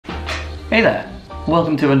Hey there,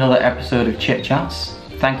 welcome to another episode of Chit Chats.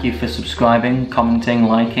 Thank you for subscribing, commenting,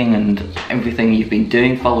 liking and everything you've been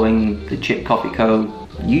doing following the Chip Coffee Co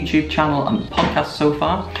YouTube channel and podcast so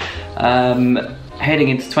far. Heading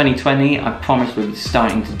into 2020, I promise we'll be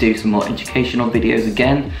starting to do some more educational videos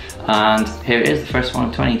again, and here it is, the first one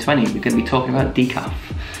of 2020. We're going to be talking about decaf.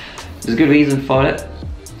 There's a good reason for it.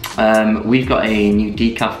 We've got a new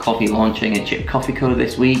decaf coffee launching at Chip Coffee Co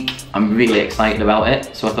this week. I'm really excited about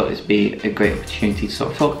it, so I thought this would be a great opportunity to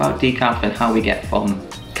sort of talk about decaf and how we get from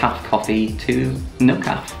caf coffee to no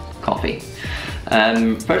caf coffee.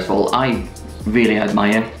 First of all, I really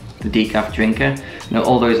admire the decaf drinker. You know,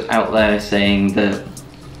 all those out there saying that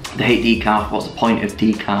they hate decaf, what's the point of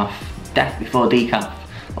decaf, death before decaf,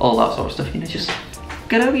 all that sort of stuff, you know, just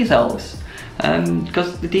get over yourselves.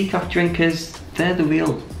 Because the decaf drinkers, they're the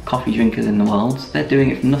real coffee drinkers in the world. They're doing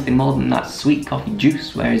it for nothing more than that sweet coffee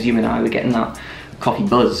juice, whereas you and I were getting that coffee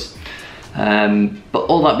buzz. But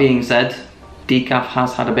all that being said, decaf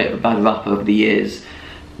has had a bit of a bad rap over the years,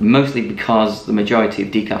 mostly because the majority of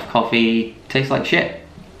decaf coffee tastes like shit.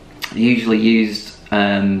 They usually used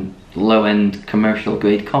low-end commercial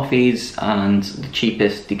grade coffees and the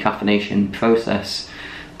cheapest decaffeination process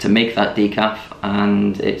to make that decaf,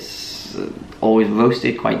 and it's always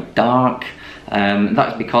roasted quite dark.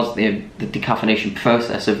 That's because the decaffeination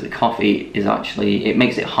process of the coffee is actually, it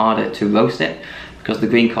makes it harder to roast it because the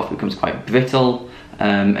green coffee becomes quite brittle,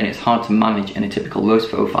 and it's hard to manage in a typical roast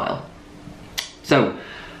profile. So,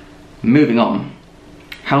 moving on,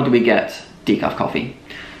 how do we get decaf coffee?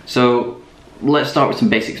 So let's start with some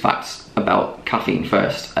basic facts about caffeine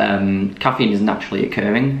first. Caffeine is naturally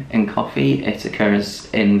occurring in coffee. It occurs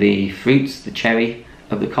in the fruits, the cherry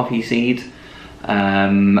of the coffee seed,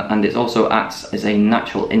 and it also acts as a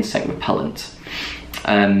natural insect repellent.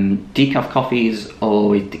 Decaf coffees are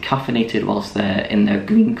always decaffeinated whilst they're in their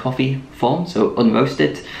green coffee form, so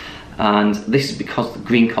unroasted, and this is because the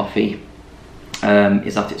green coffee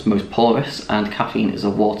is at its most porous and caffeine is a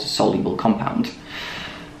water-soluble compound.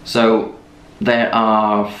 So there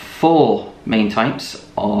are 4 main types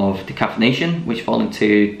of decaffeination which fall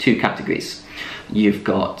into 2 categories. You've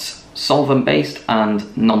got solvent-based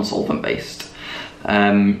and non-solvent-based.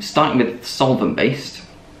 Starting with solvent-based,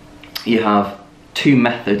 you have 2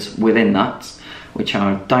 methods within that, which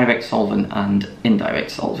are direct solvent and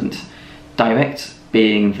indirect solvent. Direct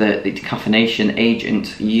being that the decaffeination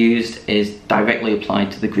agent used is directly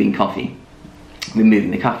applied to the green coffee,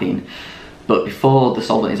 removing the caffeine. But before the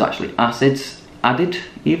solvent is actually added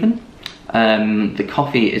even, the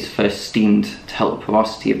coffee is first steamed to help the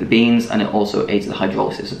porosity of the beans, and it also aids the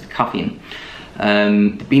hydrolysis of the caffeine.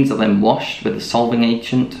 The beans are then washed with the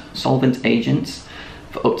solvent agents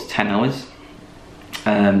for up to 10 hours.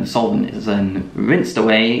 The solvent is then rinsed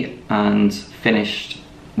away and finished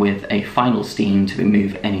with a final steam to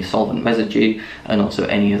remove any solvent residue and also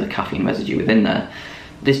any other caffeine residue within there.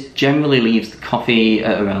 This generally leaves the coffee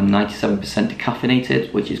at around 97%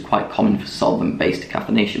 decaffeinated, which is quite common for solvent-based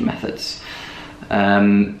decaffeination methods.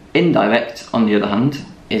 Indirect, on the other hand,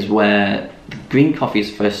 is where the green coffee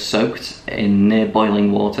is first soaked in near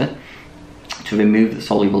boiling water to remove the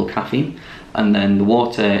soluble caffeine, and then the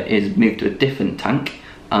water is moved to a different tank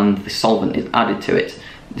and the solvent is added to it.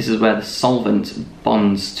 This is where the solvent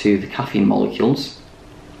bonds to the caffeine molecules,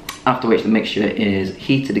 after which the mixture is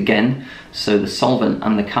heated again, so the solvent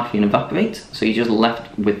and the caffeine evaporate, so you're just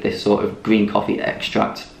left with this sort of green coffee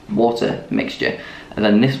extract water mixture, and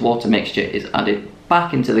then this water mixture is added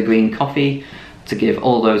back into the green coffee to give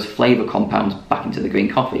all those flavour compounds back into the green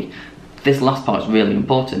coffee. This last part is really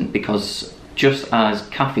important because just as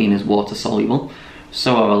caffeine is water soluble,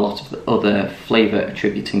 so are a lot of the other flavour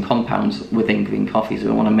attributing compounds within green coffee, so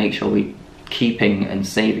we want to make sure we're keeping and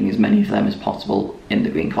saving as many of them as possible in the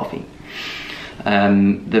green coffee.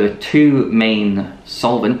 There are 2 main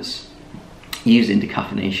solvents used in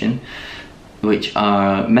decaffeination, which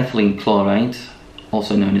are methylene chloride,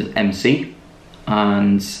 also known as MC,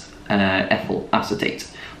 and ethyl acetate,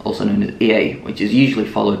 also known as EA, which is usually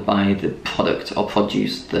followed by the product or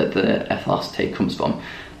produce that the ethyl acetate comes from.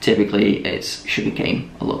 Typically it's sugarcane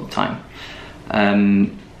a lot of the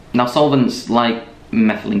time. Now solvents like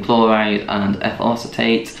methylene chloride and ethyl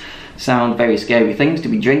acetate sound very scary things to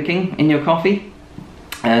be drinking in your coffee,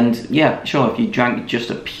 and yeah, sure, if you drank just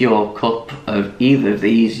a pure cup of either of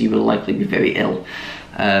these you will likely be very ill.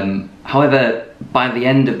 However, by the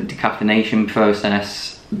end of the decaffeination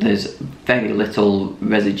process there's very little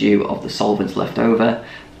residue of the solvents left over,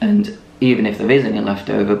 and even if there is any left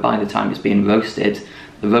over, by the time it's being roasted,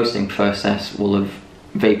 the roasting process will have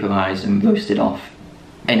vaporized and roasted off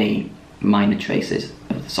any minor traces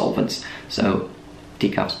of the solvents. So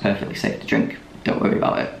decaf's perfectly safe to drink. Don't worry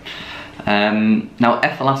about it. Now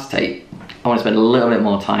ethyl acetate, I want to spend a little bit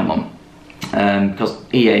more time on, because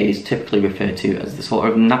EA is typically referred to as the sort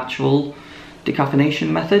of natural decaffeination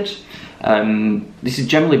method. This is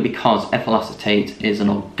generally because ethyl acetate is an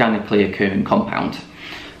organically occurring compound,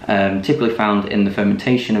 typically found in the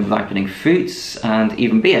fermentation of ripening fruits and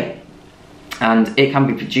even beer. And it can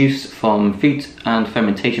be produced from fruit and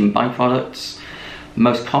fermentation byproducts.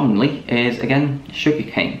 Most commonly is, again,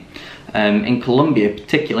 sugarcane. In Colombia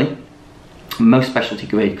particularly, most specialty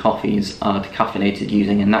grade coffees are decaffeinated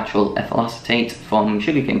using a natural ethyl acetate from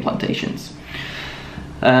sugarcane plantations.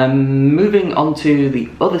 Moving on to the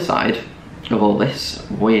other side of all this,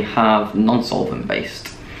 we have non-solvent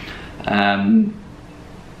based. The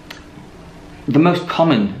most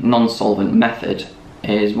common non-solvent method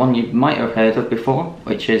is one you might have heard of before,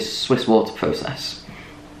 which is Swiss water process.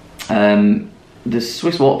 The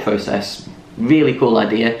Swiss water process, really cool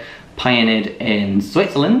idea, pioneered in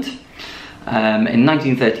Switzerland in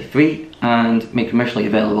 1933 and made commercially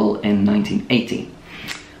available in 1980.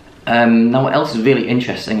 Now what else is really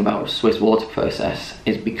interesting about Swiss water process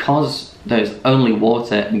is because there's only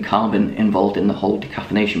water and carbon involved in the whole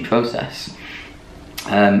decaffeination process.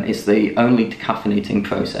 It's the only decaffeinating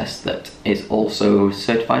process that is also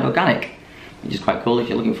certified organic, which is quite cool if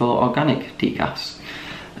you're looking for organic decafs.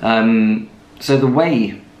 So the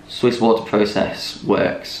way Swiss water process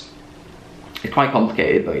works is quite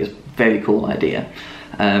complicated, but it's a very cool idea.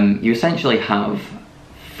 You essentially have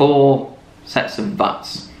 4 sets of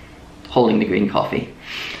vats holding the green coffee.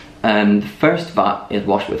 The first vat is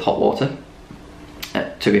washed with hot water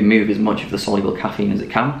to remove as much of the soluble caffeine as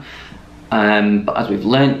it can. But as we've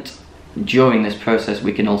learnt during this process,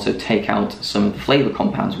 we can also take out some of the flavour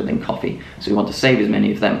compounds within coffee, so we want to save as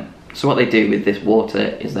many of them. So what they do with this water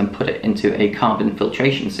is then put it into a carbon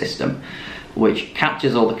filtration system, which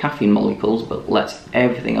captures all the caffeine molecules but lets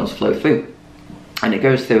everything else flow through. And it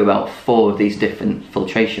goes through about 4 of these different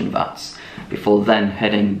filtration vats before then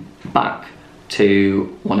heading back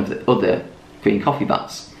to one of the other green coffee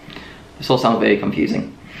vats. This all sounds very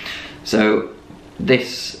confusing. So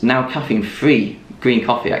this now caffeine-free green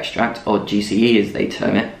coffee extract, or GCE as they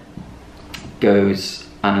term it, goes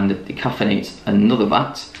and decaffeinates another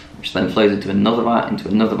vat, which then flows into another vat, into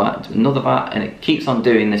another vat, into another vat, and it keeps on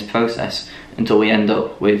doing this process until we end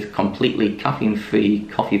up with completely caffeine-free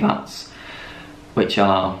coffee vats, which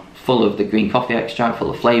are full of the green coffee extract,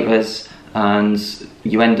 full of flavours, and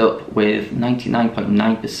you end up with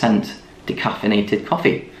 99.9% decaffeinated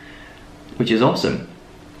coffee, which is awesome.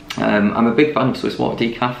 I'm a big fan of Swiss water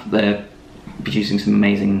decaf. They're producing some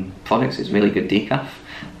amazing products. It's really good decaf.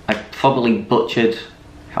 I probably butchered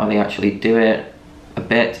how they actually do it a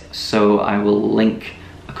bit, so I will link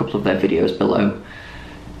a couple of their videos below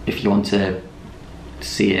if you want to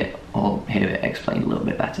see it or hear it explained a little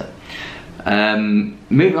bit better.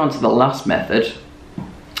 Moving on to the last method,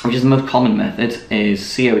 which is the most common method, is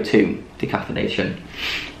CO2 decaffeination.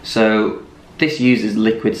 So this uses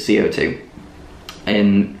liquid CO2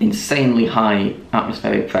 in insanely high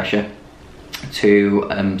atmospheric pressure to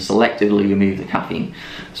selectively remove the caffeine.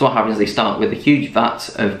 So what happens is they start with a huge vat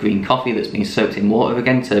of green coffee that's been soaked in water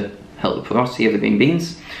again to help the porosity of the green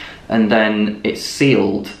beans, and then it's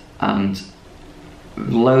sealed and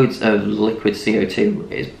loads of liquid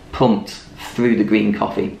CO2 is pumped through the green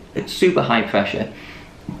coffee at super high pressure,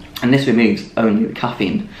 and this removes only the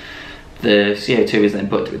caffeine. The CO2 is then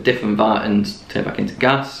put to a different vat and turned back into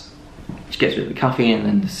gas, which gets rid of the caffeine,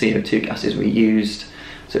 and the CO2 gas is reused.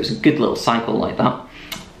 So it's a good little cycle like that.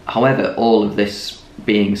 However, all of this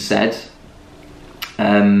being said,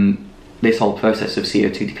 this whole process of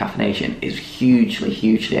CO2 decaffeination is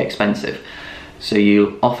hugely expensive. So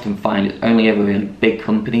you'll often find it's only ever really big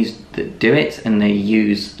companies that do it, and they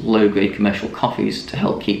use low-grade commercial coffees to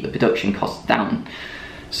help keep the production costs down.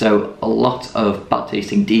 So a lot of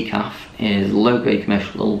bad-tasting decaf is low-grade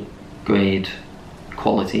commercial grade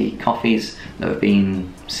quality coffees that have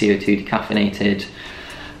been CO2 decaffeinated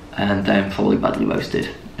and then probably badly roasted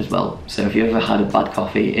as well. So if you ever had a bad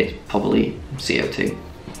coffee, it's probably CO2.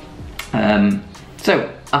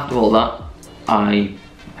 So after all that, I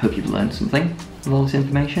hope you've learned something with all this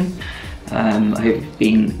information. I hope you've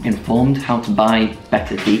been informed how to buy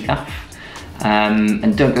better decaf.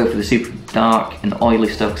 And don't go for the super dark and oily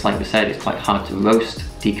stuff, because like we said, it's quite hard to roast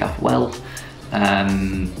decaf well.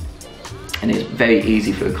 And it's very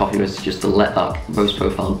easy for a coffee roaster just to let that roast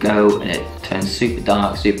profile go, and it turns super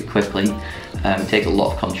dark super quickly. It takes a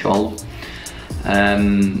lot of control.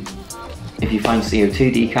 If you find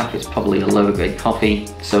CO2 decaf, it's probably a lower grade coffee,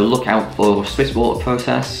 so look out for Swiss water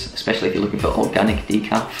process, especially if you're looking for organic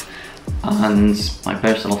decaf. and my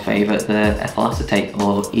personal favourite, the ethyl acetate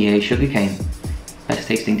or EA sugarcane. Best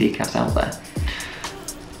tasting decafs out there.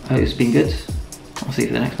 I hope it's been good. I'll see you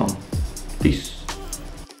for the next one. Peace.